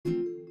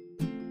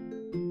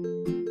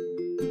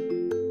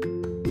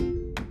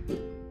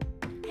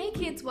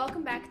kids,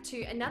 welcome back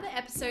to another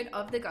episode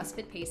of the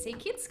Gosford PC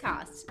Kids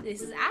Cast.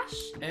 This is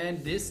Ash.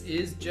 And this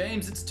is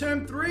James. It's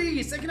term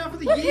 3, second half of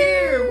the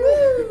year.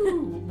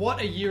 Woo! What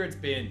a year it's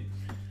been.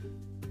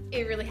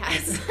 It really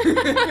has.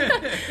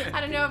 I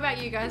don't know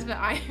about you guys, but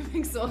I am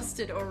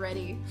exhausted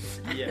already.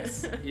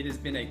 Yes, it has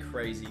been a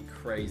crazy,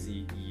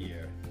 crazy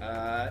year.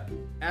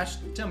 Ash,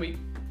 tell me,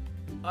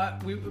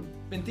 we've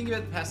been thinking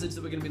about the passage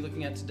that we're going to be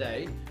looking at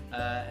today,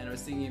 and I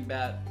was thinking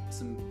about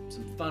some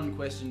fun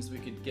questions we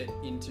could get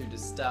into to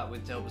start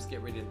with to help us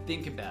get ready to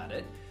think about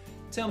it.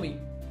 Tell me,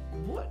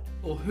 what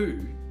or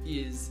who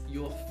is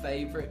your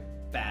favorite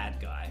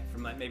bad guy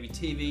from like maybe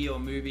TV or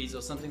movies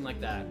or something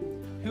like that?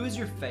 Who is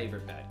your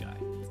favorite bad guy?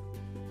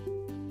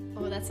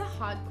 Oh, that's a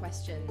hard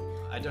question.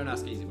 I don't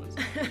ask easy ones.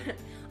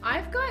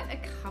 I've got a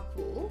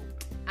couple.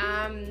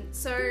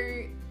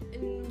 So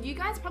you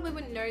guys probably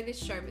wouldn't know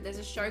this show, but there's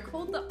a show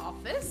called The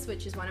Office,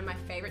 which is one of my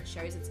favorite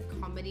shows. It's a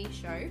comedy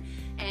show,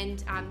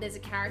 and there's a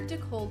character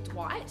called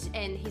Dwight,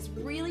 and he's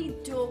really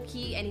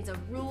dorky, and he's a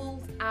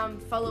rule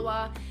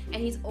follower,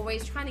 and he's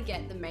always trying to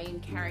get the main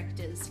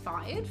characters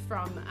fired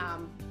from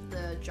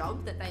the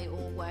job that they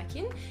all work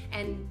in.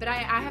 But I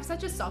have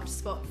such a soft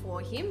spot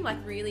for him. Like,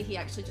 really, he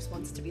actually just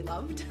wants to be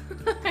loved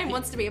and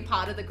wants to be a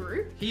part of the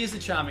group. He is a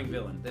charming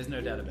villain. There's no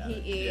doubt about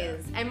it. He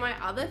is. Yeah. And my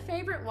other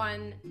favorite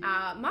one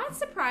might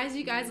surprise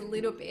you guys a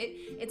little bit.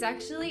 It's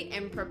actually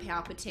Emperor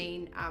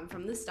Palpatine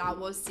from the Star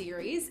Wars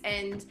series.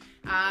 And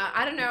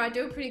I don't know, I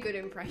do a pretty good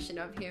impression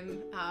of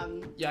him.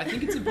 Yeah, I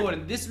think it's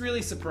important. This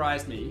really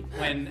surprised me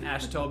when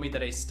Ash told me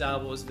that a Star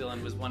Wars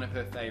villain was one of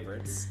her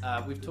favorites.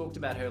 We've talked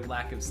about her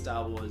lack of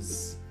Star Wars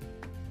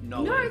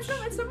knowledge.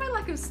 No, it's not my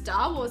lack of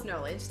Star Wars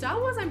knowledge. Star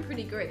Wars, I'm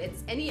pretty good.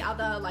 It's any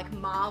other like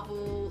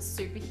Marvel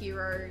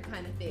superhero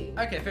kind of thing.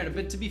 Okay, fair enough.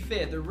 But to be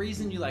fair, the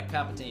reason you like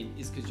Palpatine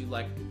is because you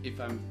like, if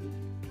I'm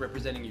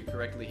representing you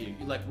correctly here,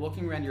 you like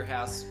walking around your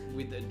house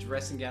with a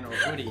dressing gown or a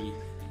hoodie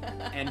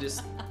and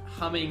just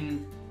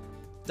humming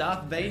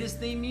Darth Vader's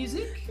theme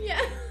music.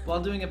 Yeah. While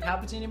doing a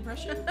Palpatine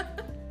impression.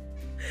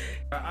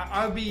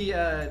 I'll be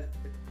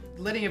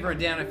letting everyone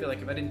down, I feel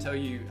like, if I didn't tell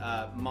you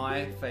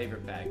my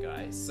favorite bad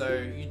guy. So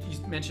you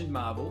mentioned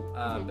Marvel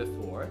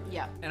before.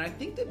 Yeah. And I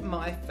think that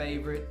my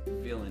favorite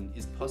villain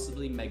is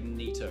possibly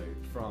Magneto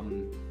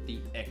from the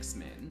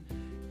X-Men.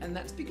 And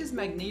that's because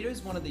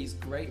Magneto's one of these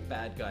great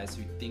bad guys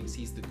who thinks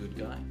he's the good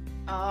guy.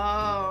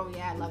 Oh,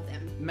 yeah, I love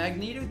them.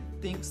 Magneto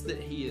thinks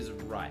that he is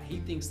right. He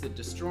thinks that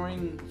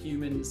destroying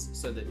humans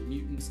so that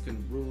mutants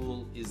can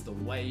rule is the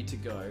way to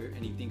go,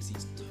 and he thinks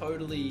he's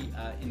totally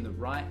in the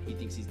right. He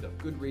thinks he's got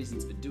good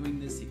reasons for doing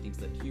this. He thinks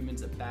that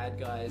humans are bad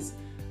guys,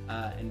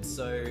 and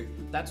so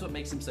that's what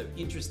makes him so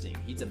interesting.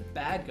 He's a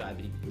bad guy,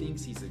 but he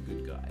thinks he's a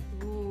good guy.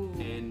 Ooh.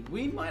 And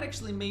we might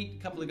actually meet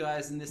a couple of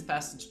guys in this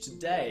passage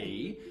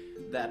today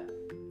that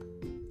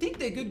think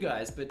they're good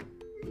guys, but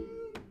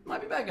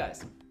might be bad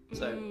guys.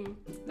 So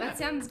that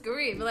sounds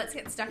good. Well, let's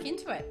get stuck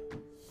into it.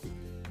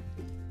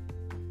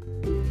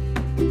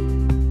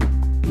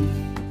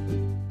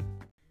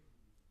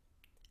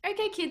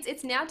 Okay, kids,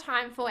 it's now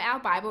time for our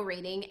Bible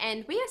reading,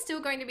 and we are still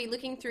going to be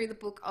looking through the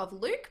book of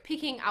Luke,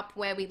 picking up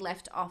where we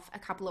left off a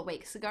couple of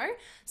weeks ago.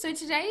 So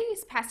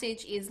today's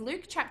passage is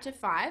Luke chapter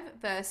 5,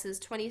 verses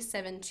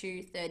 27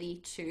 to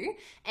 32,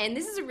 and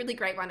this is a really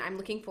great one. I'm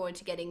looking forward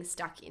to getting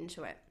stuck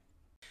into it.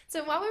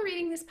 So while we're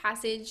reading this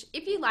passage,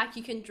 if you like,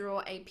 you can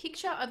draw a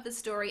picture of the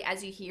story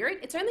as you hear it.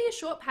 It's only a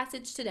short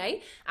passage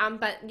today,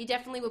 but you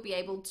definitely will be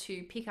able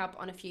to pick up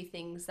on a few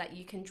things that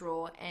you can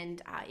draw.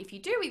 And if you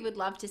do, we would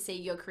love to see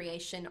your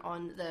creation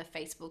on the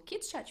Facebook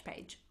Kids Church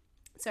page.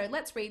 So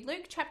let's read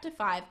Luke chapter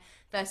 5,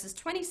 verses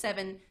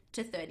 27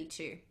 to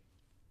 32.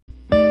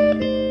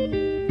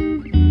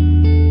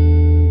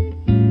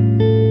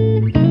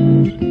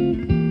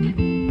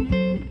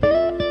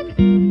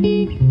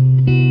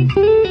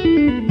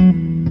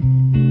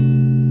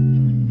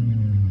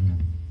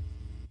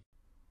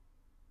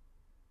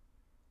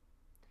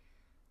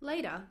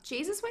 Later,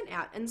 Jesus went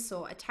out and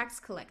saw a tax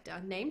collector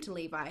named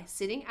Levi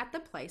sitting at the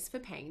place for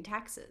paying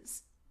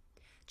taxes.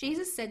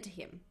 Jesus said to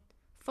him,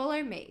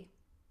 "Follow me."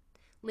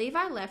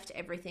 Levi left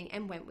everything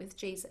and went with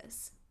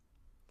Jesus.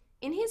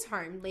 In his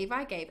home,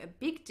 Levi gave a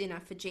big dinner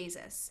for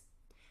Jesus.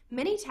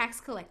 Many tax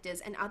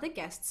collectors and other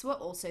guests were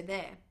also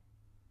there.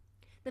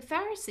 The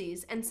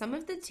Pharisees and some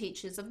of the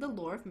teachers of the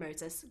law of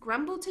Moses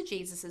grumbled to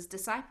Jesus'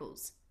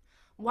 disciples,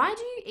 "Why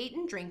do you eat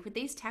and drink with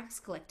these tax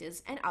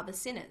collectors and other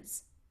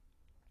sinners?"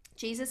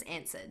 Jesus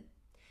answered,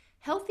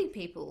 "Healthy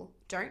people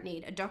don't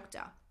need a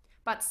doctor,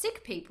 but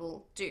sick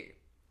people do.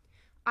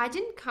 I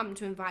didn't come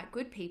to invite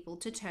good people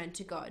to turn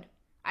to God.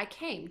 I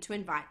came to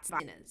invite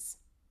sinners."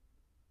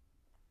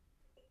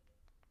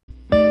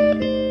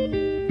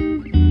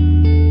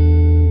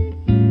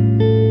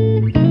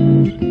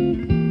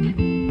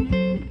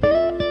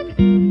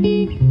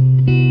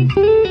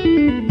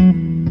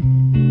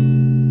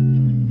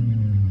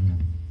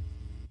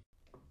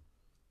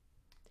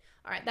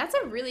 That's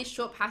a really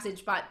short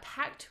passage, but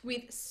packed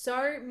with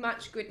so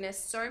much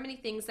goodness, so many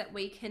things that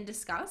we can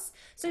discuss.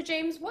 So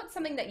James, what's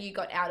something that you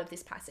got out of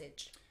this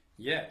passage?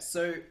 Yeah,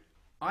 so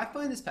I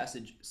find this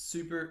passage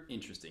super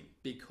interesting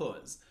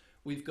because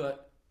we've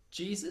got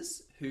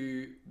Jesus,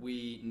 who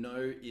we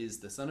know is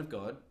the Son of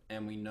God,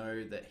 and we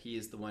know that he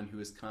is the one who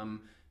has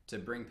come to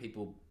bring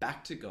people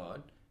back to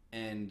God,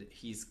 and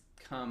he's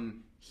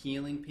come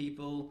healing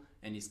people,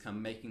 and he's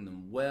come making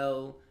them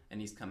well,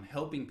 and he's come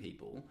helping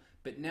people.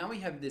 But now we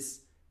have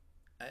this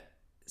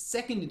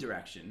second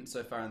interaction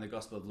so far in the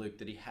Gospel of Luke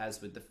that he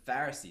has with the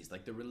Pharisees,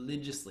 like the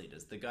religious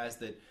leaders, the guys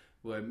that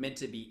were meant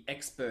to be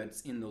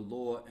experts in the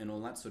law and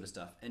all that sort of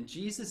stuff. And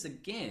Jesus,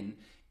 again,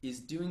 is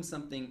doing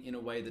something in a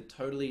way that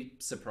totally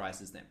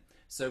surprises them.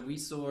 So we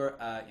saw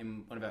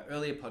in one of our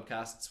earlier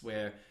podcasts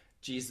where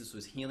Jesus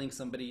was healing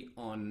somebody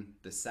on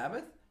the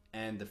Sabbath,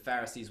 and the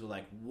Pharisees were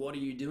like, "What are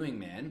you doing,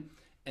 man?"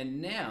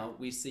 And now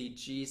we see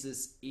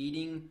Jesus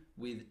eating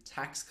with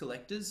tax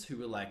collectors who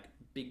were like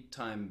big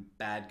time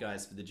bad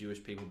guys for the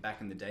Jewish people back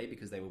in the day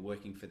because they were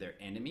working for their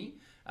enemy,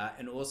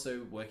 and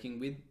also working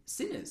with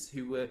sinners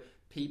who were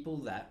people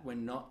that were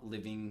not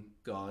living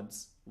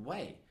God's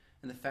way.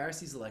 And the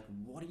Pharisees are like,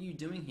 "What are you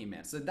doing here,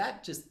 man?" So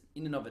that just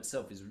in and of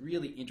itself is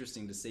really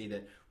interesting to see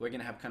that we're going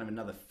to have kind of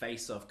another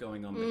face-off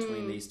going on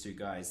between these two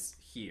guys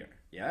here.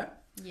 Yeah?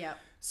 Yeah.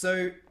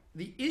 So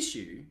the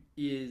issue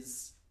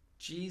is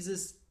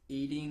Jesus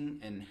eating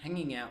and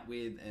hanging out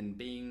with and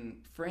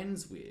being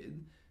friends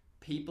with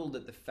people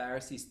that the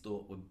Pharisees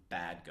thought were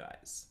bad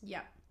guys.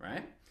 Yeah.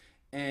 Right?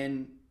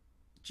 And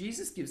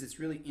Jesus gives this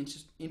really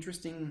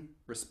interesting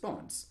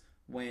response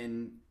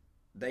when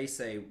they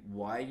say,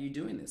 "Why are you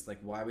doing this? Like,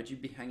 why would you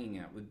be hanging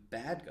out with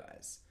bad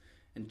guys?"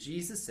 And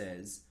Jesus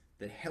says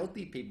that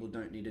healthy people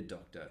don't need a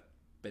doctor,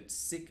 but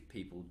sick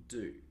people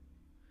do.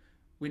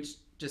 Which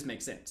just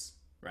makes sense,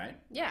 right?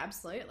 Yeah,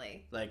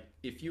 absolutely. Like,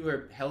 if you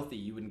were healthy,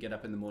 you wouldn't get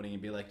up in the morning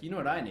and be like, "You know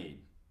what I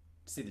need?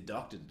 See the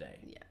doctor today."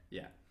 Yeah.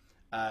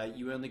 Yeah.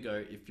 You only go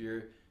if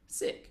you're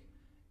sick.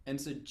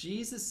 And so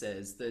Jesus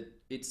says that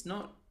it's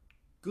not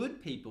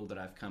good people that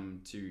I've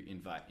come to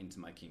invite into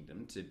my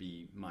kingdom to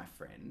be my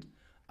friend.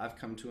 I've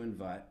come to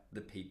invite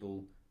the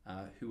people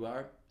who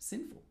are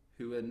sinful,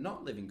 who are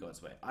not living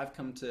God's way. I've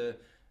come to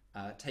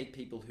take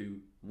people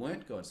who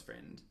weren't God's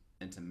friend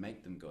and to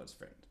make them God's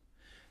friend.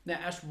 Now,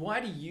 Ash,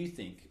 why do you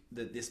think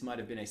that this might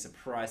have been a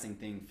surprising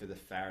thing for the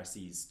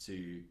Pharisees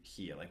to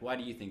hear? Like, why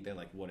do you think they're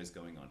like, what is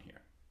going on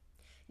here?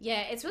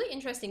 Yeah, it's really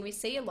interesting. We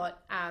see a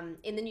lot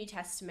in the New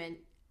Testament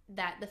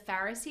that the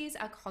Pharisees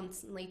are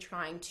constantly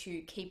trying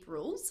to keep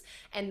rules,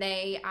 and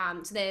they're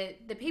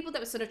the people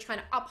that were sort of trying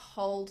to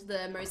uphold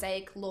the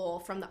Mosaic law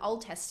from the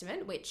Old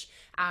Testament, which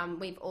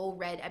we've all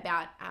read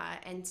about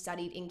and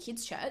studied in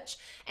kids' church.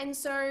 And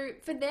so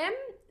for them,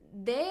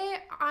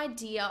 their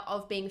idea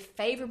of being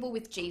favorable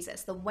with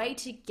Jesus, the way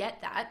to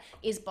get that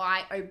is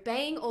by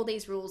obeying all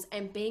these rules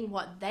and being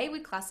what they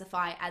would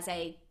classify as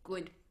a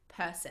good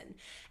person.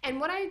 And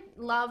what I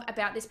love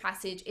about this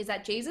passage is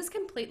that Jesus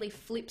completely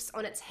flips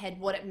on its head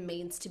what it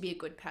means to be a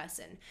good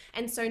person.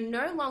 And so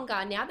no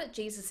longer, now that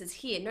Jesus is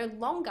here, no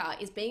longer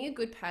is being a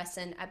good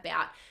person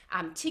about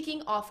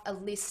ticking off a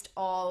list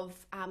of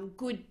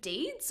good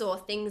deeds or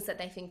things that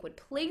they think would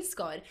please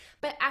God,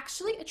 but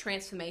actually a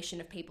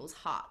transformation of people's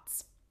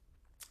hearts.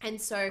 And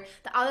so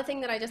the other thing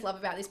that I just love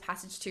about this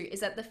passage too is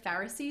that the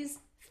Pharisees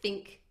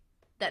think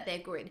that they're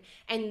good,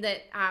 and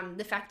that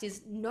the fact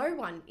is no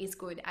one is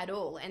good at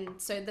all.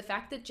 And so the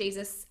fact that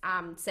Jesus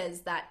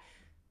says that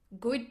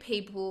good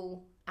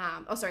people,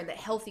 that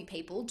healthy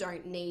people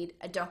don't need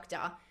a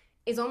doctor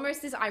is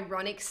almost this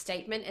ironic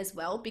statement as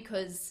well,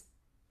 because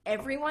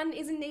everyone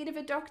is in need of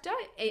a doctor.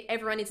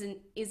 Everyone is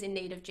in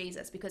need of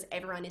Jesus because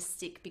everyone is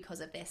sick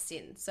because of their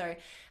sin. So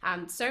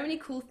so many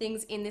cool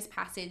things in this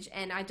passage,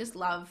 and I just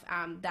love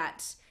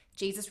that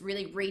Jesus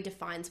really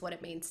redefines what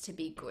it means to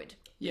be good.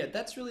 Yeah,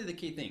 that's really the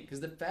key thing, because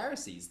the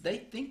Pharisees, they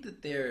think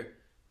that they're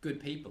good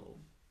people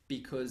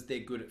because they're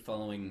good at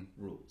following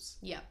rules.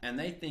 Yeah. And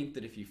they think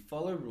that if you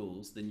follow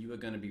rules, then you are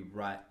going to be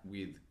right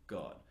with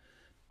God.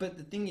 But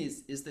the thing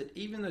is that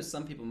even though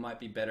some people might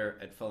be better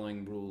at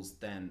following rules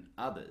than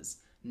others,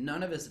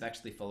 none of us have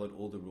actually followed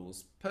all the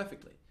rules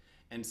perfectly.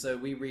 And so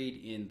we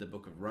read in the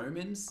book of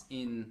Romans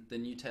in the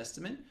New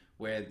Testament,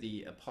 where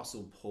the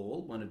Apostle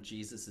Paul, one of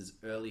Jesus's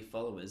early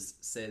followers,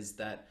 says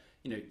that,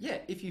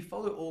 if you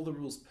follow all the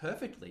rules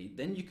perfectly,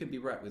 then you can be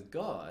right with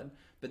God.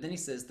 But then he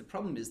says the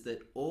problem is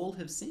that all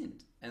have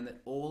sinned and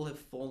that all have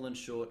fallen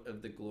short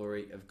of the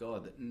glory of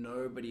God, that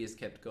nobody has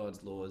kept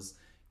God's laws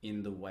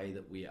in the way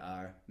that we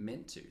are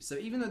meant to. So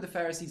even though the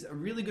Pharisees are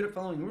really good at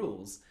following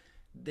rules,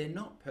 they're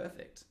not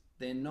perfect.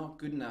 They're not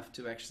good enough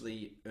to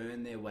actually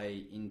earn their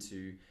way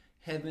into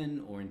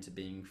heaven or into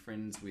being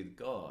friends with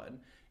God.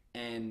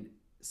 And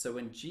so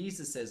when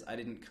Jesus says, "I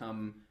didn't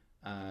come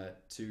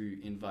to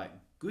invite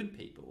good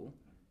people,"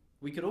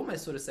 we could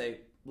almost sort of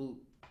say, well,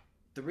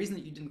 the reason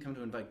that you didn't come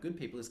to invite good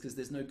people is because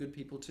there's no good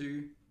people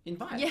to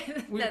invite.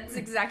 Yeah, that's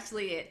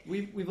exactly it.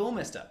 We've all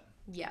messed up.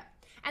 Yeah.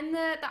 And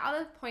the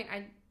other point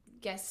I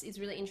guess is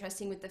really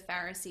interesting with the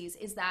Pharisees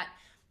is that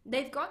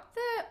they've got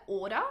the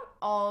order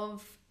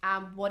of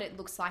what it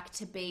looks like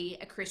to be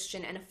a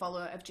Christian and a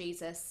follower of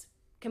Jesus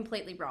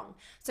completely wrong.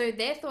 So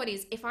their thought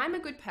is, if I'm a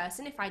good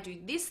person, if I do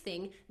this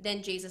thing,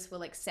 then Jesus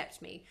will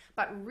accept me.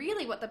 But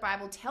really what the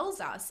Bible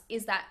tells us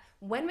is that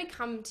when we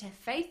come to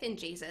faith in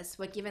Jesus,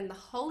 we're given the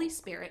Holy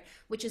Spirit,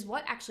 which is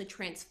what actually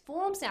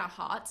transforms our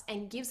hearts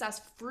and gives us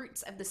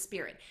fruits of the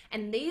Spirit.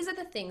 And these are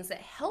the things that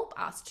help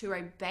us to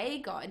obey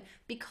God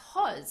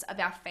because of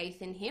our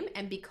faith in him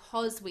and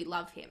because we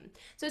love him.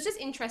 So it's just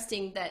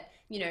interesting that,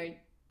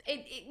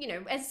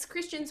 as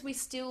Christians, we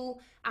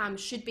still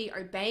should be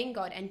obeying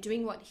God and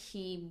doing what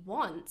he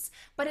wants,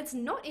 but it's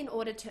not in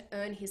order to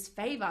earn his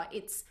favor.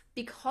 It's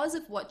because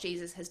of what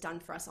Jesus has done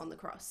for us on the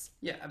cross.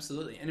 Yeah,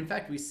 absolutely. And in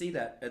fact, we see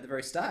that at the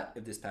very start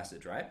of this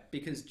passage, right?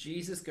 Because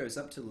Jesus goes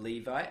up to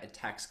Levi, a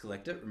tax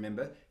collector.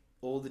 Remember,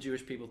 all the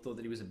Jewish people thought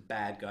that he was a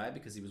bad guy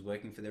because he was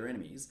working for their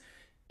enemies.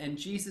 And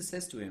Jesus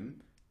says to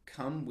him,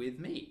 "Come with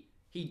me."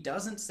 He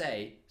doesn't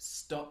say,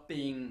 "Stop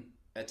being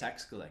a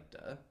tax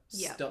collector.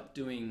 Yeah. Stop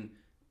doing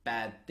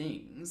bad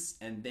things,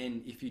 and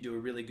then if you do a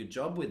really good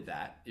job with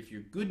that, if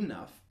you're good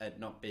enough at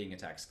not being a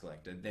tax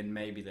collector, then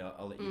maybe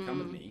I'll let you come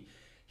with me."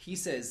 He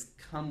says,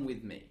 "Come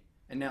with me."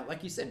 And now,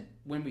 like you said,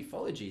 when we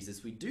follow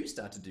Jesus, we do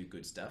start to do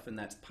good stuff, and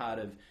that's part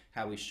of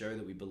how we show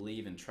that we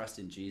believe and trust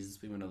in Jesus.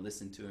 We want to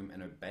listen to him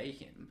and obey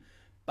him.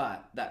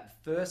 But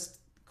that first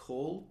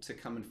call to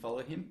come and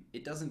follow him,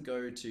 it doesn't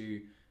go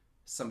to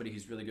somebody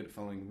who's really good at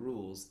following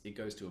rules. It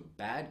goes to a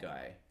bad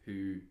guy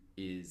who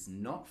is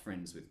not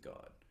friends with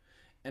God.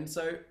 And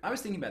so I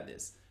was thinking about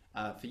this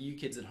for you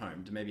kids at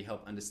home to maybe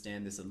help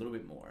understand this a little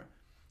bit more.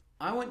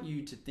 I want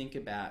you to think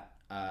about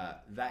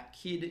that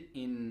kid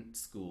in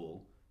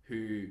school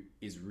who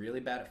is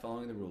really bad at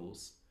following the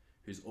rules,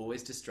 who's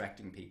always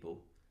distracting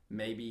people.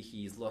 Maybe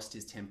he's lost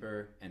his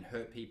temper and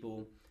hurt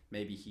people.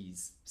 Maybe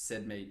he's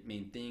said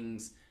mean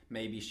things.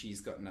 Maybe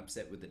she's gotten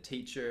upset with the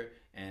teacher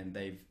and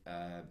they've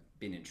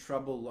been in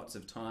trouble lots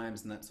of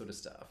times and that sort of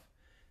stuff.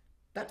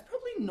 That's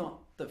probably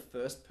not the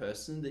first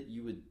person that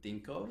you would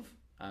think of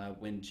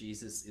when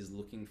Jesus is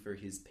looking for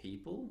his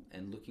people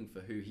and looking for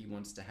who he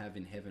wants to have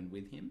in heaven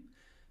with him.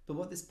 But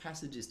what this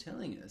passage is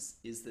telling us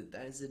is that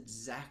that is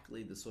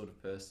exactly the sort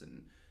of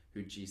person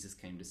who Jesus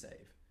came to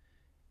save.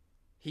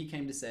 He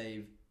came to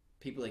save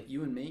people like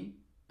you and me,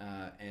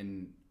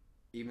 and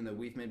even though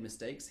we've made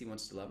mistakes, he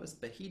wants to love us.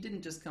 But he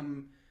didn't just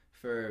come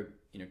for,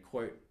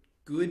 quote,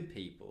 good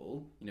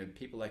people,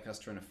 people like us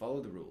trying to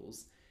follow the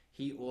rules.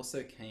 He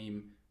also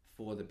came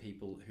for the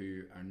people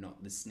who are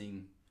not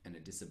listening and are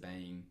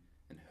disobeying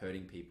and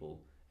hurting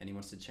people, and he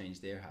wants to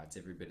change their hearts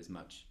every bit as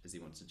much as he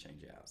wants to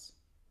change ours.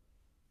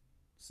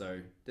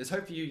 So there's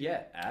hope for you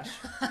yet, Ash.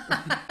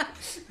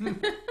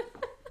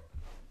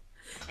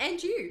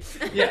 And you.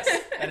 Yes,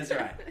 that is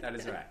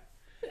right.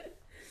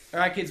 All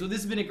right, kids. Well, this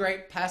has been a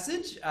great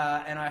passage,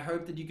 and I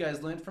hope that you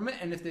guys learned from it.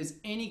 And if there's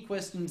any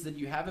questions that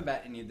you have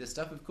about any of this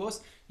stuff, of course,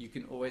 you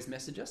can always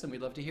message us, and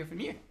we'd love to hear from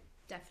you.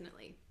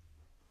 Definitely.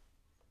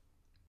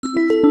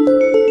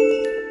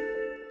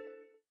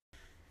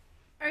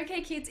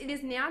 Okay, kids, it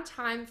is now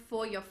time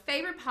for your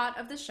favorite part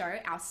of the show,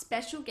 our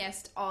special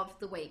guest of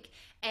the week.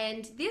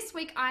 And this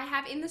week I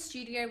have in the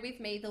studio with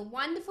me the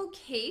wonderful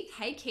Keith.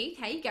 Hey Keith,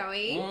 how you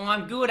going? Oh,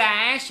 I'm good,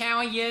 Ash. How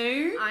are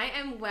you? I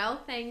am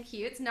well, thank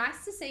you. It's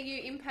nice to see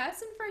you in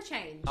person for a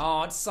change.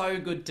 Oh, it's so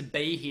good to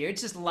be here.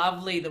 It's just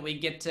lovely that we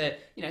get to,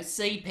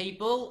 see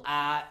people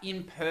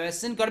in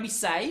person. Got to be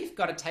safe,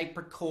 got to take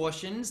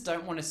precautions,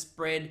 don't want to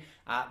spread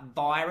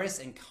virus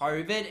and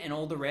COVID and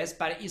all the rest,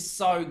 but it is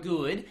so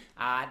good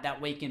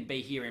that we can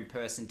be here in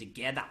person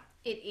together.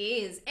 It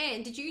is.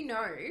 And did you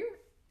know,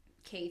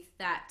 Keith,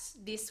 that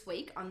this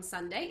week on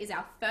Sunday is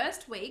our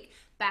first week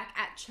back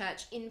at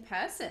church in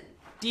person?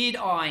 Did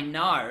I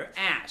know?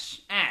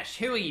 Ash,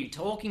 who are you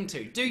talking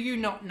to? Do you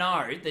not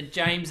know that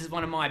James is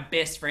one of my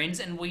best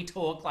friends and we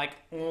talk like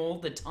all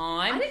the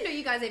time? I didn't know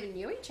you guys even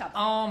knew each other.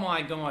 Oh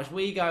my gosh,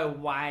 we go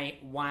way,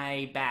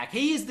 way back.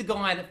 He is the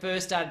guy that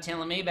first started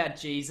telling me about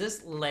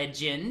Jesus,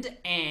 legend,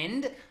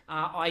 and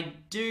I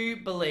do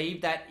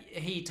believe that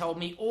he told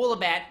me all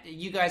about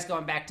you guys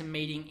going back to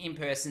meeting in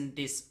person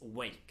this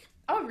week.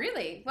 Oh,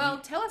 really? Well,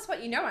 tell us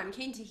what you know. I'm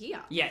keen to hear.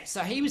 Yeah, so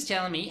he was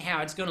telling me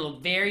how it's going to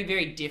look very,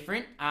 very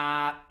different,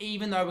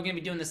 even though we're going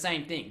to be doing the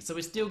same thing. So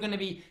we're still going to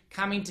be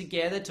coming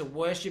together to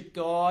worship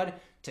God,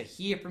 to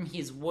hear from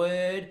his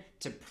word,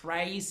 to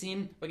praise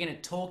him. We're going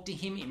to talk to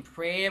him in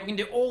prayer. We're going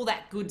to do all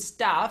that good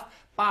stuff,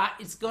 but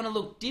it's going to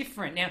look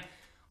different. Now,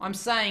 I'm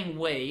saying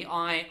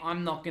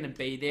I'm not going to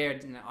be there.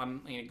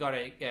 I'm got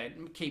to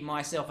keep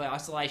my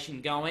self-isolation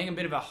going. I'm a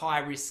bit of a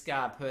high-risk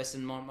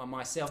person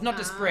myself. Not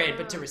to spread,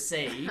 but to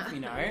receive,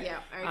 Yeah,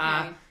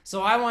 okay.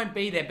 So I won't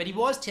be there. But he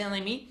was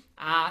telling me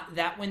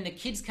that when the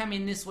kids come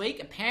in this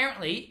week,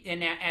 apparently,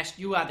 and now Ash,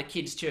 you are the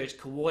kids' church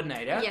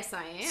coordinator. Yes,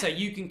 I am. So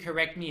you can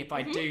correct me if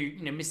I do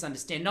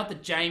misunderstand. Not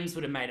that James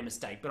would have made a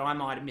mistake, but I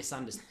might have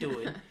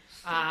misunderstood.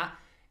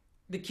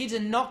 the kids are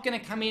not going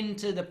to come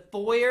into the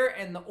foyer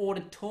and the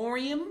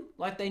auditorium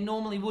like they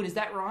normally would. Is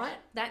that right?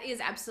 That is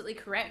absolutely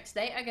correct.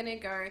 They are going to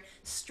go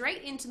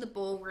straight into the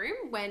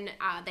ballroom when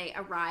they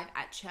arrive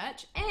at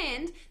church,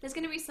 and there's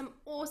going to be some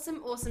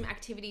awesome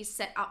activities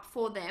set up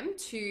for them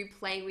to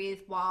play with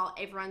while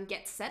everyone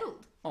gets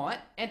settled. All right,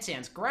 that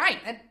sounds great.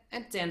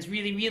 That sounds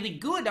really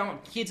good.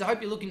 Kids, I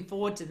hope you're looking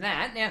forward to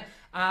that.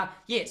 Now,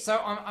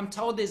 so I'm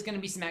told there's going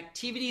to be some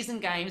activities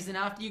and games, and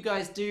after you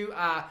guys do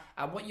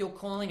what you're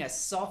calling a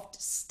soft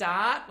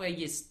start, where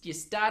you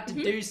start to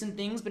do some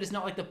things, but it's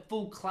not like the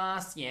full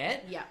class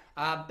yet. Yeah.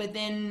 But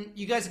then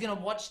you guys are going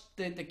to watch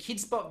the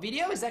Kids Spot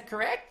video, is that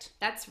correct?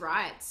 That's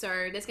right.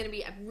 So there's going to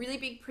be a really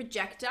big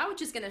projector,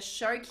 which is going to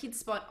show Kids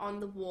Spot on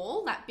the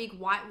wall, that big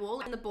white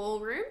wall in the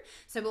ballroom.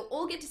 So we'll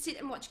all get to sit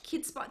and watch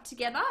Kids Spot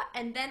together,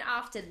 and then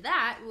after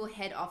that, we'll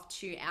head off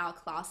to our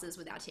classes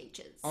with our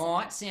teachers. Oh,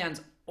 it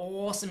sounds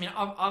awesome. You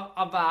know,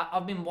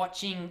 I've been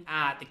watching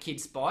the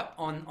Kids Spot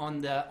on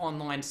the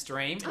online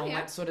stream and all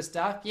that sort of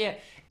stuff. Yeah,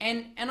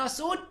 and I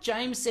saw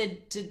James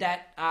said to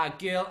that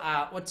girl,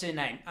 what's her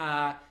name,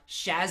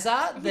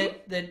 Shazza,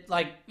 that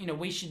like, you know,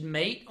 we should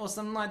meet or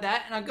something like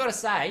that. And I've got to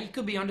say, you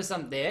could be onto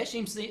something there.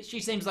 She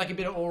seems like a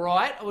bit of all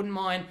right. I wouldn't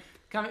mind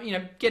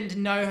getting to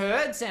know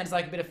her. It sounds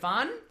like a bit of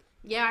fun.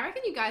 Yeah, I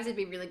reckon you guys would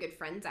be really good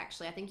friends,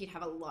 actually. I think you'd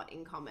have a lot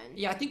in common.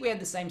 Yeah, I think we had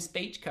the same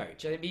speech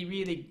coach. It'd be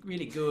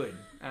really good.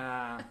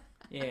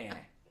 Yeah.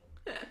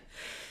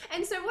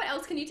 And so what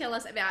else can you tell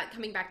us about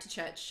coming back to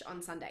church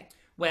on Sunday?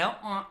 Well,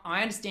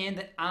 I understand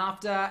that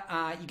after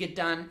you get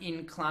done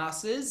in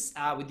classes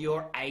with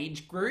your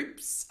age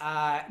groups,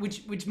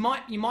 which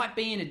you might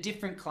be in a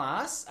different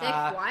class.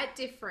 They're quite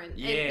different.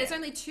 Yeah. And there's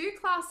only 2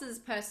 classes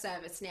per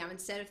service now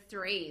instead of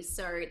 3,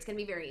 so it's going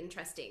to be very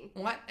interesting.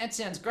 Well, that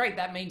sounds great.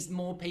 That means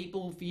more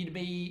people for you to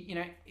be,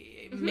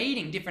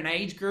 meeting different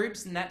age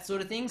groups and that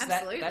sort of thing. So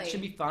Absolutely. that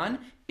should be fun.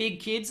 Big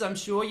kids, I'm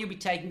sure you'll be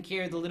taking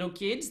care of the little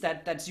kids.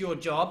 That's your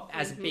job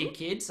as a big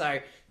kid, so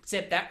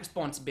accept that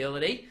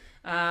responsibility.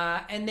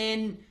 And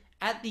then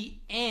at the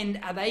end,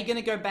 are they going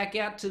to go back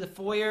out to the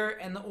foyer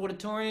and the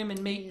auditorium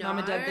and meet Mum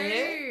and Dad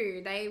there?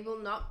 No, they will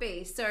not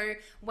be. So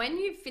when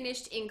you've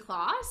finished in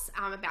class,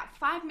 about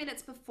 5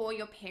 minutes before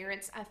your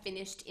parents are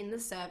finished in the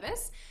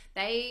service,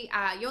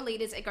 your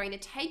leaders are going to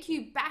take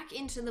you back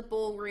into the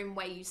ballroom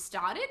where you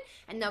started,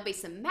 and there'll be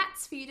some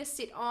mats for you to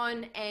sit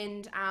on,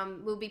 and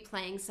we'll be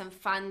playing some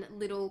fun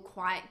little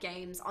quiet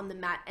games on the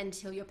mat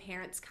until your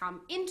parents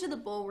come into the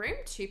ballroom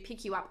to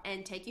pick you up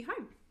and take you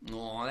home.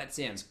 Oh, that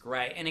sounds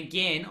great. And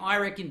again, I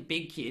reckon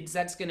big kids,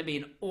 that's going to be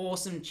an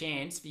awesome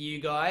chance for you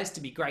guys to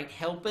be great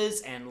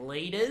helpers and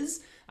leaders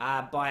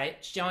by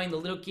showing the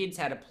little kids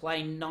how to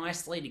play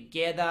nicely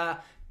together,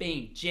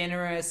 being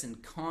generous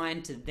and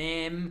kind to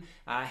them,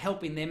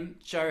 helping them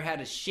show how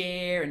to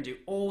share and do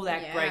all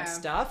that great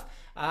stuff.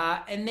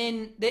 And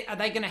then are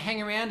they going to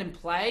hang around and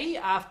play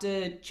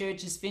after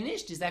church is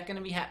finished? Is that going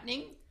to be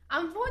happening?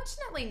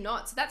 Unfortunately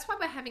not. So that's why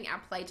we're having our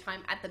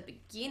playtime at the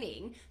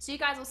beginning. So you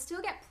guys will still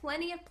get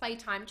plenty of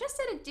playtime, just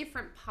at a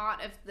different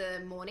part of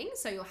the morning.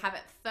 So you'll have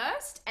it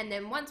first, and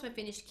then once we're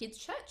finished kids'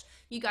 church,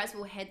 you guys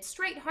will head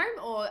straight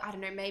home, or I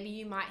don't know, maybe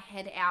you might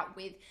head out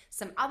with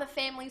some other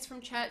families from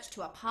church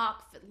to a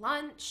park for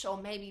lunch,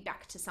 or maybe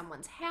back to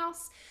someone's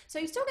house. So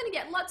you're still going to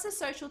get lots of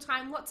social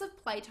time, lots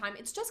of playtime.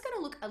 It's just going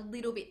to look a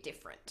little bit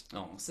different.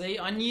 Oh, see,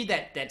 I knew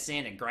that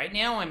sounded great.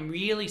 Now I'm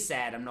really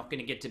sad I'm not going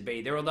to get to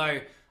be there,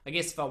 although I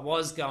guess if I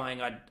was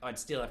going, I'd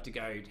still have to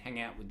go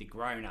hang out with the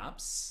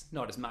grown-ups.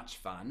 Not as much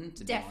fun,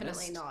 to be honest.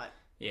 Definitely not.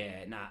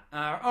 Yeah,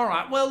 nah. All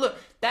right. Well, look,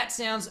 that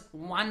sounds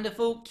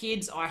wonderful.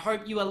 Kids, I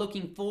hope you are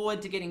looking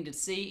forward to getting to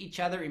see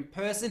each other in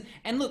person.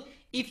 And look,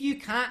 if you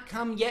can't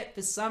come yet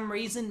for some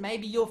reason,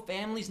 maybe your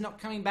family's not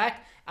coming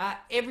back,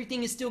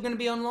 everything is still going to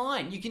be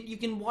online. You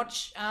can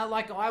watch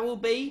like I will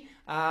be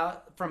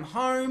from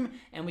home,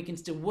 and we can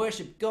still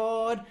worship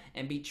God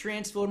and be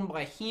transformed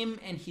by Him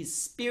and His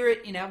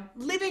Spirit in our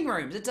living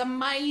rooms. It's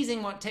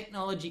amazing what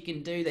technology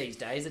can do these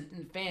days. It's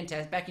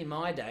fantastic. Back in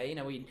my day,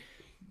 we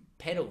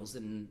pedals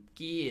and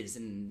gears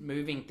and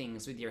moving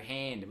things with your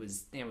hand. It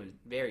was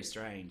very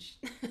strange.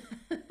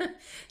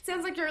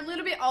 Sounds like you're a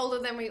little bit older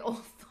than we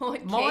all thought,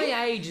 Keith.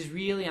 My age is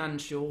really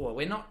unsure.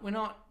 We're not. We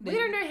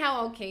don't know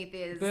how old Keith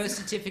is. Birth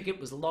certificate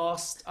was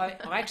lost. I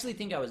actually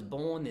think I was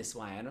born this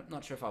way. I'm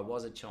not sure if I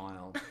was a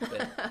child.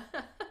 But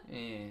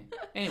yeah.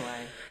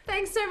 Anyway.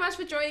 Thanks so much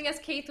for joining us,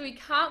 Keith. We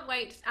can't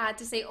wait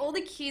to see all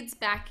the kids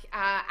back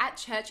at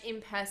church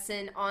in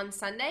person on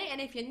Sunday. And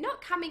if you're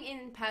not coming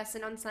in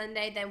person on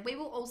Sunday, then we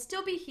will all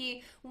still be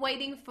here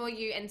waiting for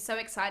you, and so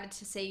excited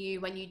to see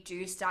you when you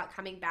do start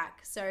coming back.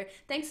 So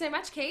thanks so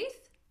much,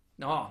 Keith.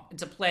 Oh,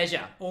 it's a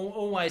pleasure.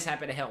 Always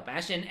happy to help,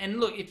 Ash. And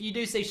look, if you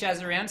do see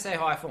Shaz around, say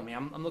hi for me.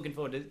 I'm looking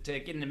forward to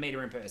getting to meet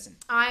her in person.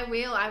 I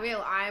will.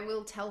 I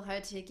will tell her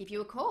to give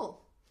you a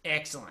call.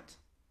 Excellent.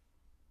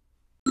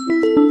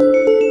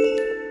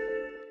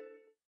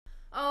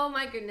 Oh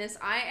my goodness,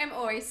 I am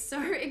always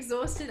so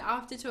exhausted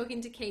after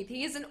talking to Keith.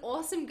 He is an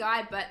awesome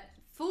guy, but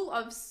full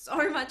of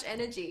so much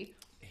energy.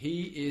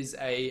 He is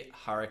a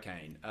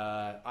hurricane.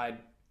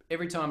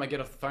 every time I get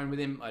off the phone with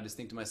him, I just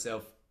think to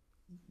myself,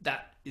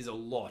 that is a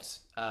lot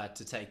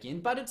to take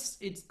in, but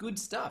it's good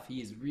stuff. He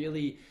is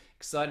really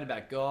excited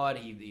about God.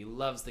 He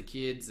loves the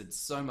kids. It's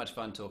so much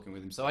fun talking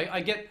with him. So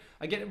I get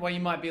why you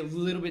might be a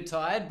little bit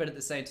tired, but at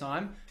the same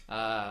time,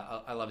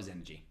 I love his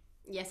energy.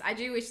 Yes, I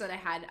do wish that I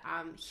had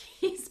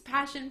his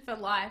passion for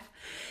life.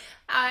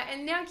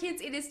 And now,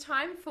 kids, it is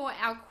time for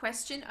our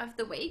question of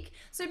the week.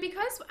 So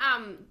because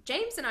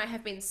James and I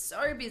have been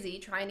so busy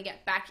trying to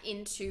get back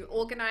into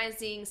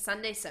organizing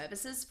Sunday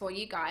services for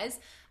you guys,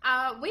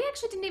 we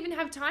actually didn't even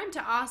have time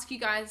to ask you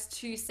guys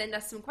to send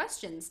us some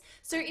questions.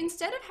 So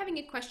instead of having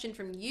a question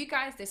from you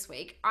guys this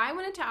week, I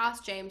wanted to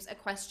ask James a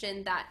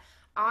question that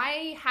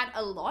I had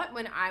a lot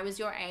when I was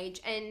your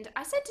age, and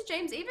I said to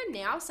James, even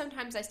now,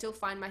 sometimes I still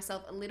find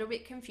myself a little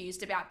bit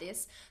confused about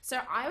this. So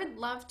I would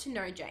love to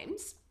know,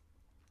 James,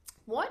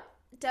 what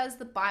does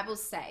the Bible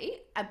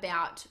say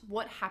about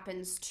what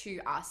happens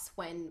to us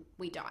when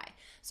we die?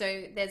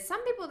 So there's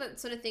some people that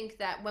sort of think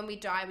that when we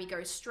die, we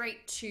go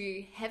straight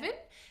to heaven,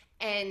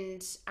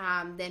 and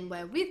then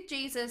we're with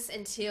Jesus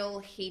until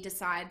he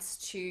decides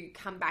to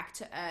come back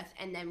to earth,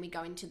 and then we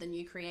go into the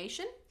new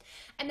creation.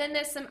 And then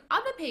there's some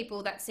other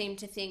people that seem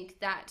to think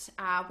that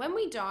when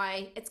we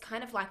die, it's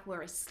kind of like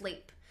we're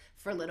asleep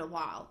for a little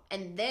while,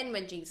 and then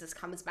when Jesus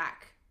comes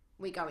back,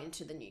 we go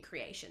into the new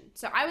creation.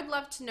 So I would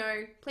love to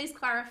know, please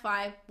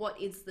clarify,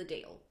 what is the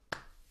deal?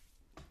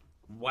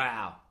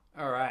 Wow.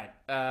 All right.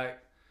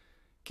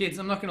 Kids,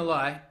 I'm not going to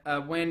lie.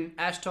 When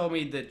Ash told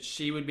me that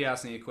she would be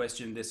asking a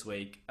question this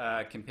week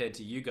compared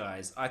to you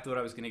guys, I thought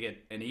I was going to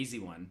get an easy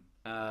one.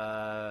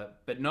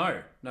 But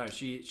no,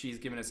 she's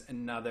given us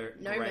another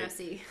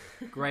mercy.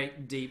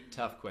 Great, deep,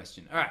 tough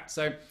question. All right,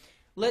 so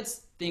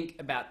let's think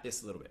about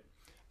this a little bit.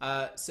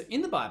 So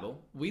in the Bible,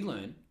 we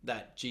learn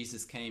that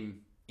Jesus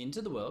came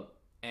into the world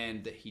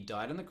and that he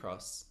died on the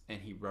cross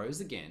and he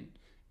rose again,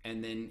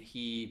 and then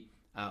he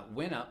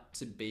went up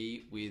to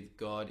be with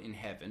God in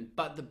heaven.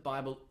 But the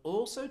Bible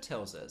also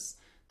tells us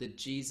that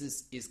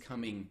Jesus is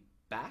coming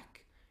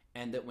back,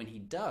 and that when he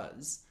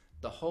does,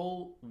 the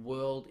whole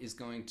world is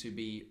going to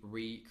be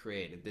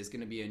recreated. There's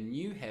going to be a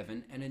new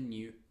heaven and a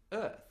new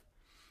earth.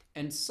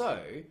 And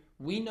so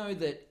we know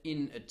that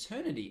in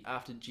eternity,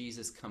 after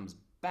Jesus comes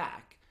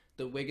back,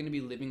 that we're going to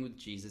be living with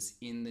Jesus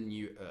in the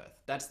new earth.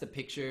 That's the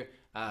picture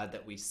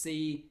that we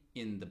see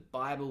in the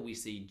Bible. We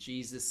see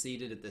Jesus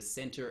seated at the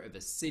center of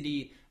a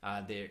city.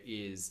 There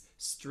is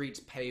streets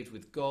paved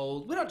with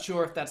gold. We're not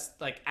sure if that's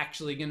like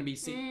actually going to be,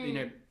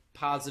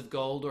 paths of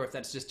gold, or if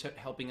that's just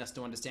helping us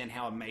to understand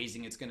how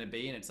amazing it's going to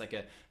be, and it's like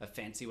a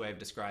fancy way of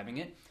describing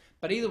it.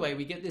 But either way,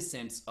 we get this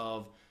sense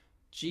of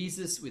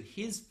Jesus with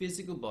his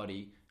physical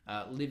body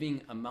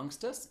living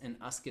amongst us, and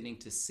us getting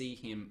to see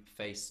him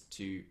face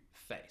to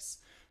face.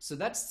 So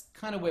that's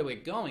kind of where we're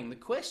going. The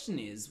question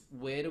is,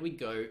 where do we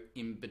go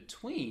in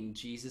between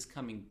Jesus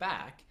coming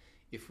back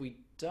if we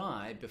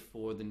die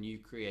before the new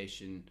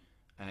creation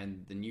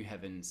and the new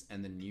heavens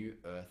and the new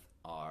earth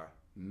are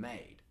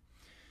made?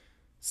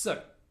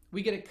 So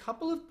we get a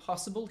couple of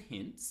possible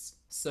hints.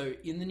 So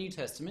in the New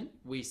Testament,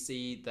 we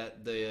see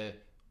that the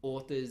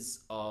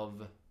authors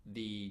of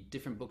the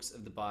different books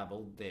of the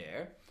Bible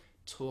there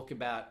talk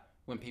about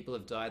when people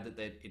have died,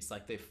 that it's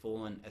like they've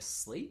fallen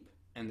asleep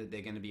and that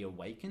they're going to be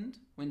awakened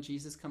when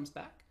Jesus comes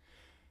back.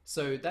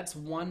 So that's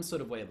one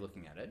sort of way of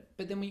looking at it.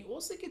 But then we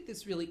also get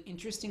this really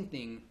interesting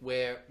thing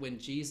where when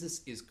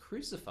Jesus is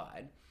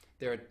crucified,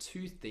 there are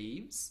two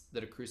thieves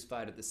that are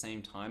crucified at the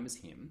same time as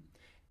him.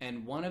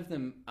 And one of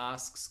them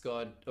asks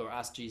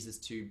Jesus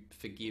to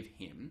forgive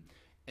him.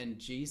 And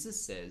Jesus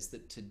says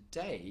that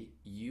today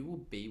you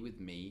will be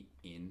with me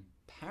in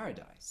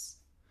paradise.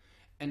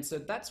 And so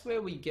that's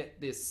where we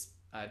get these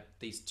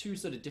two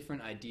sort of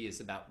different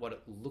ideas about what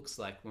it looks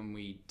like when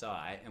we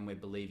die and we're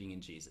believing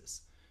in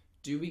Jesus.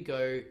 Do we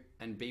go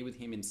and be with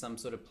him in some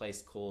sort of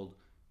place called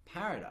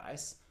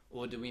paradise,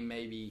 or do we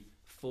maybe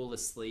fall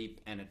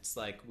asleep and it's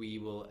like we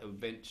will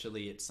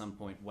eventually at some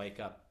point wake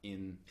up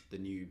in the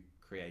new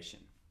creation?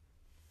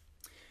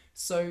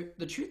 So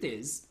the truth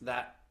is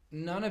that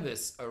none of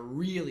us are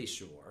really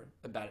sure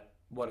about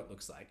what it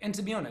looks like. And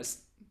to be honest,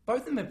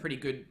 both of them are pretty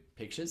good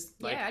pictures.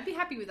 Yeah, I'd be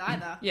happy with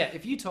either. Yeah,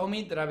 if you told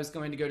me that I was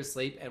going to go to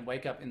sleep and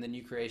wake up in the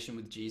new creation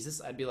with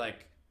Jesus, I'd be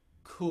like,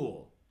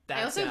 cool.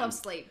 I also love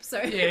sleep,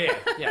 so... Yeah,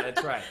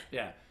 that's right.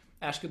 Yeah.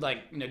 Ash could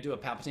do a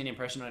Palpatine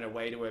impression on her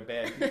way to her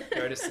bed,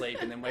 go to sleep,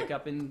 and then wake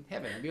up in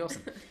heaven. It'd be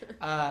awesome.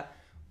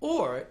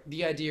 Or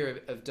the idea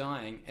of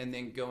dying and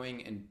then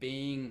going and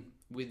being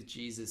with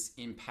Jesus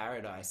in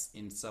paradise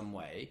in some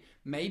way.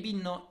 Maybe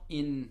not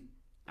in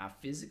our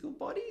physical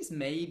bodies,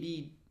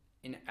 maybe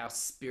in our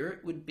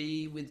spirit would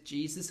be with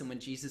Jesus, and when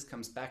Jesus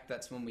comes back,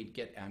 that's when we'd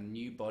get our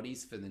new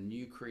bodies for the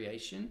new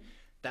creation.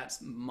 That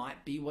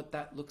might be what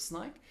that looks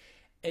like.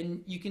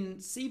 And you can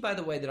see by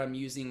the way that I'm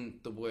using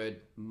the word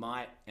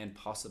might and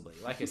possibly.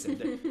 Like I said,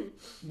 that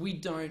we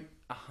don't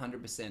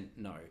 100%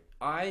 know.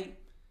 I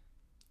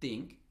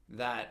think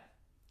that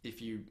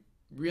if you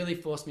really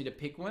forced me to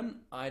pick one,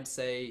 I'd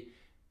say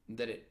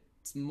that it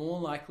it's more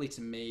likely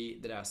to me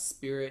that our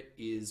spirit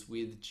is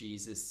with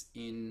Jesus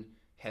in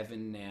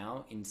heaven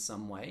now in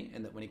some way,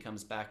 and that when he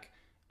comes back,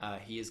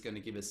 he is going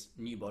to give us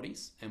new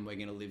bodies and we're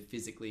going to live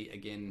physically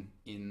again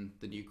in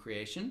the new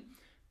creation.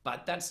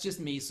 But that's just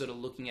me sort of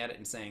looking at it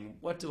and saying,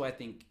 what do I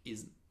think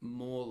is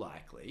more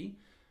likely?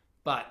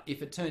 But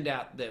if it turned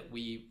out that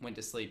we went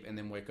to sleep and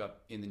then woke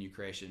up in the new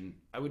creation,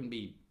 I wouldn't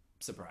be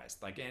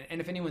surprised. Like,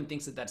 and if anyone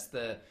thinks that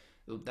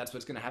that's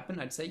what's going to happen,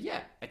 I'd say,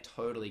 yeah, I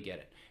totally get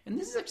it. And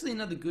this is actually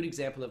another good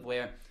example of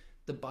where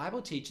the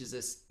Bible teaches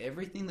us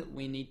everything that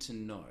we need to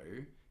know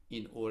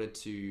in order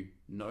to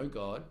know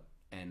God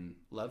and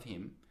love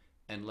him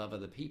and love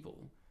other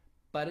people.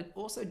 But it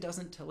also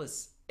doesn't tell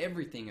us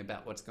everything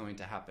about what's going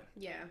to happen.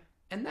 Yeah.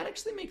 And that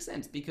actually makes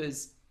sense,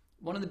 because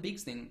one of the big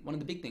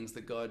things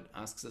that God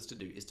asks us to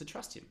do is to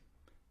trust him.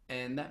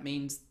 And that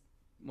means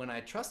when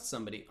I trust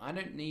somebody, I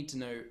don't need to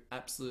know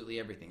absolutely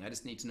everything. I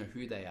just need to know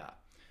who they are.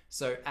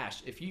 So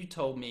Ash, if you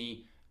told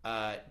me,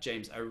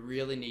 James, I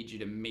really need you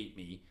to meet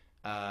me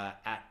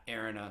at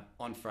Erina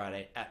on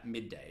Friday at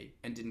midday,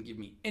 and didn't give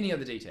me any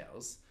other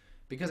details,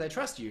 because I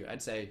trust you,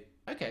 I'd say,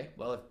 okay,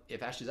 well,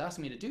 if Ash is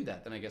asking me to do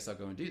that, then I guess I'll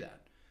go and do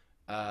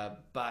that.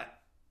 But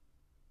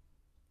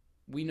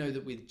we know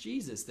that with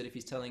Jesus, that if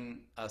he's telling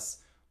us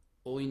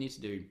all you need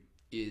to do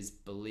is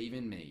believe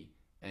in me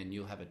and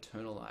you'll have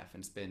eternal life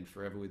and spend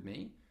forever with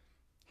me,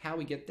 how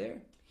we get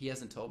there, he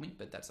hasn't told me,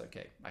 but that's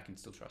okay. I can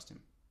still trust him.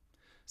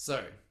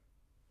 So,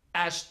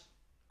 Ash,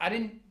 I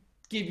didn't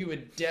give you a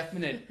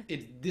definite,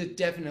 it's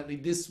definitely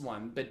this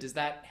one, but does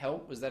that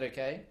help? Was that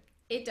okay?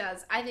 It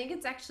does. I think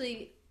it's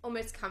actually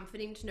almost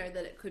comforting to know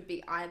that it could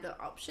be either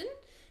option,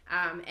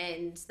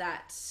 and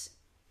that,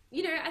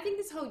 you know, I think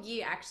this whole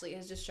year actually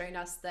has just shown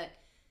us that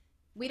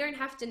we don't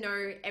have to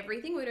know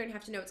everything. We don't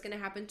have to know what's going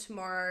to happen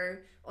tomorrow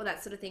or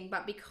that sort of thing.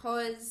 But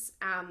because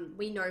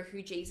we know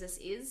who Jesus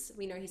is,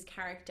 we know his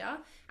character,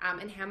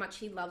 and how much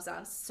he loves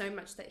us, so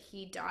much that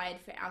he died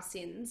for our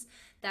sins,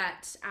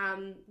 that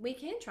we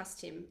can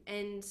trust him.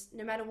 And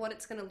no matter what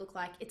it's going to look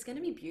like, it's going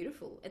to be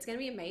beautiful. It's going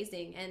to be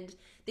amazing. And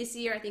this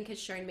year, I think, has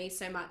shown me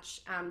so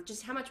much,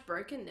 just how much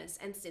brokenness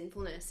and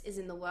sinfulness is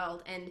in the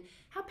world, and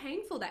how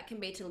painful that can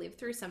be to live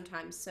through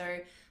sometimes. So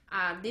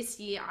this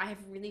year, I have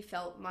really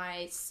felt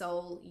my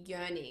soul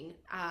yearning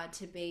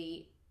to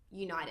be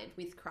united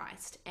with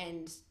Christ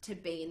and to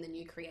be in the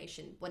new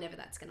creation, whatever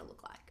that's going to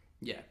look like.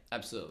 Yeah,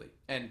 absolutely.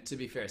 And to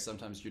be fair,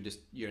 sometimes you're just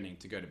yearning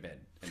to go to bed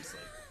and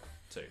sleep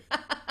too.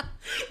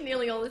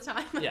 Nearly all the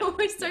time. Yeah, I'm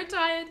always so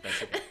tired.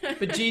 That's okay.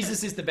 But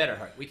Jesus is the better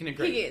hope. We can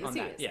agree on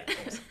that. Is. Yeah,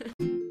 awesome.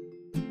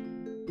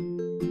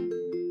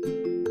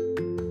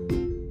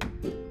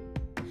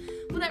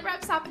 That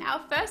wraps up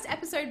our first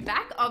episode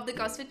back of the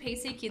Gosford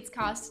PC Kids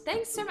Cast.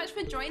 Thanks so much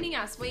for joining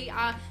us. We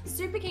are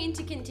super keen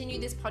to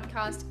continue this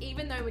podcast,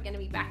 even though we're going to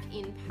be back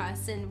in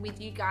person with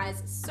you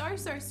guys so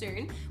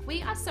soon.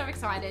 We are so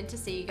excited to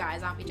see you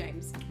guys, aren't we,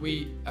 James?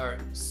 We are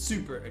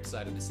super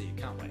excited to see you.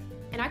 Can't wait.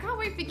 And I can't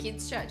wait for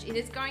Kids Church. It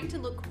is going to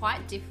look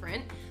quite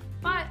different,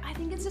 but I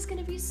think it's just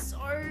going to be so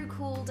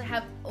cool to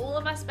have all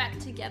of us back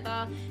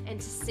together and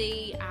to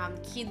see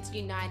kids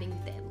uniting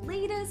with their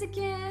leaders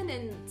again,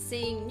 and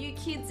seeing new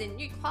kids in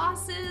new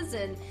classes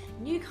and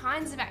new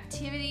kinds of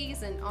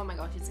activities. And oh my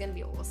gosh, it's going to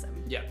be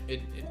awesome. Yeah,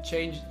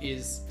 change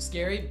is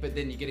scary, but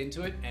then you get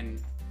into it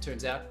and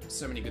turns out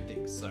so many good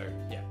things. So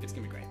yeah, it's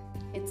going to be great.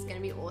 It's going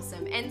to be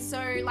awesome. And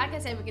so, like I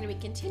said, we're going to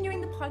be continuing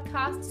the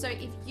podcast. So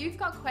if you've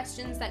got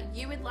questions that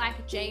you would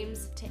like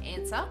James to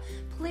answer,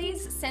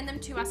 please send them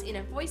to us in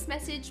a voice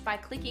message by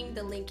clicking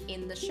the link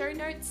in the show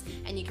notes,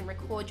 and you can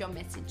record your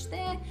message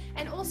there.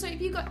 And also,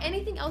 if you've got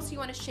anything else you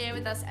want to share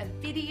with us, a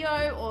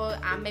video or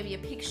maybe a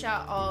picture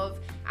of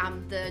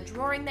the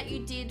drawing that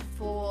you did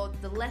for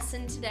the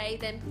lesson today,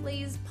 then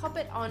please pop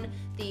it on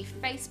the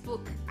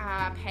Facebook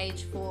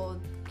page for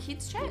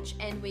Kids Church,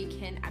 and we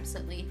can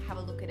absolutely have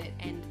a look at it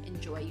and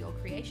enjoy your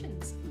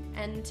creations.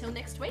 Until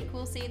next week,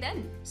 we'll see you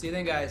then. See you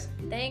then, guys.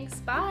 Thanks.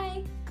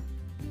 Bye.